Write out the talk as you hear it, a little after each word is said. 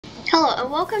Hello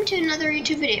and welcome to another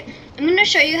YouTube video. I'm going to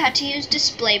show you how to use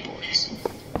display boards.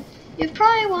 You've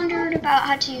probably wondered about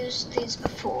how to use these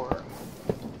before.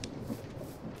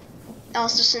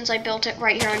 Also, since I built it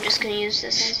right here, I'm just going to use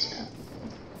this.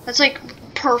 That's like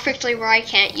perfectly where I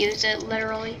can't use it,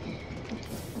 literally.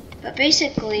 But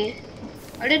basically,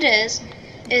 what it is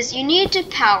you need to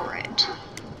power it.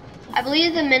 I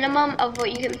believe the minimum of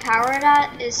what you can power it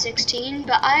at is 16,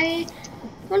 but I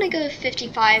want to go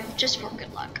 55 just for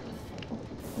good luck.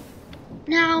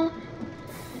 Now,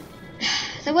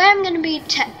 the way I'm going to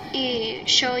be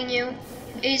showing you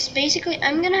is basically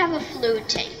I'm going to have a fluid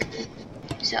tank.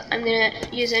 So I'm going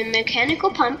to use a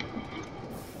mechanical pump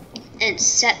and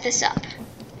set this up.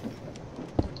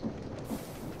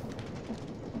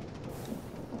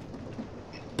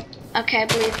 Okay, I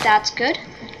believe that's good.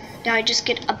 Now I just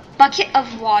get a bucket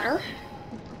of water.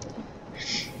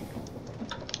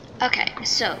 Okay,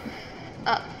 so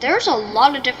there's a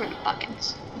lot of different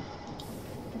buckets.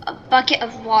 A bucket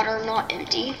of water, not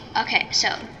empty. Okay,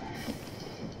 so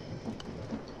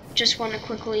just want to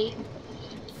quickly.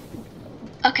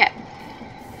 Okay,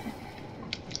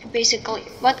 basically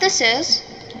what this is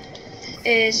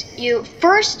you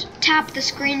first tap the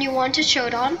screen you want to show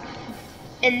it on,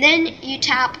 and then you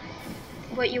tap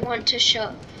what you want to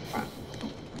show from.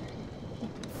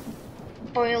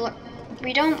 Boiler.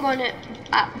 We don't want it.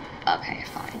 Okay,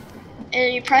 fine.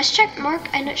 And you press check mark,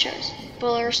 and it shows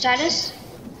boiler status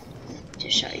to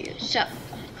show you. So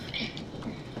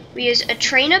we use a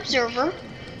train observer.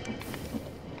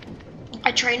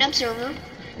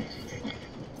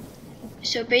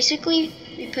 So basically,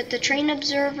 we put the train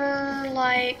observer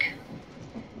like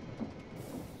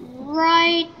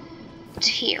right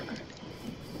here,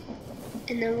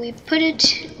 and then we put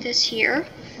this here.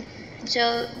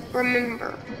 So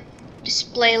remember,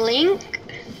 display link,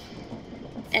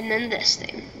 and then this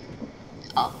thing.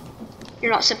 Oh,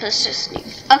 you're not supposed to sneak.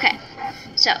 Okay,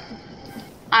 so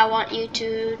I want you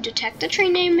to detect the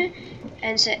train name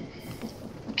and say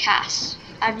CAS.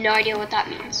 I have no idea what that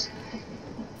means.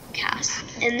 CAS.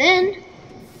 And then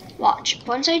watch.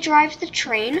 Once I drive the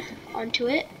train onto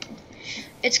it,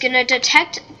 it's gonna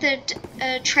detect the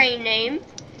train name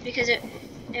because it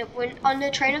went on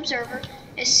the train observer.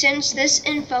 It sends this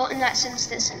info and that sends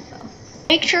this info.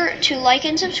 Make sure to like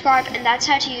and subscribe, and that's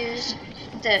how to use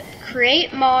the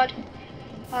Create Mod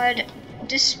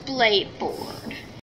display board.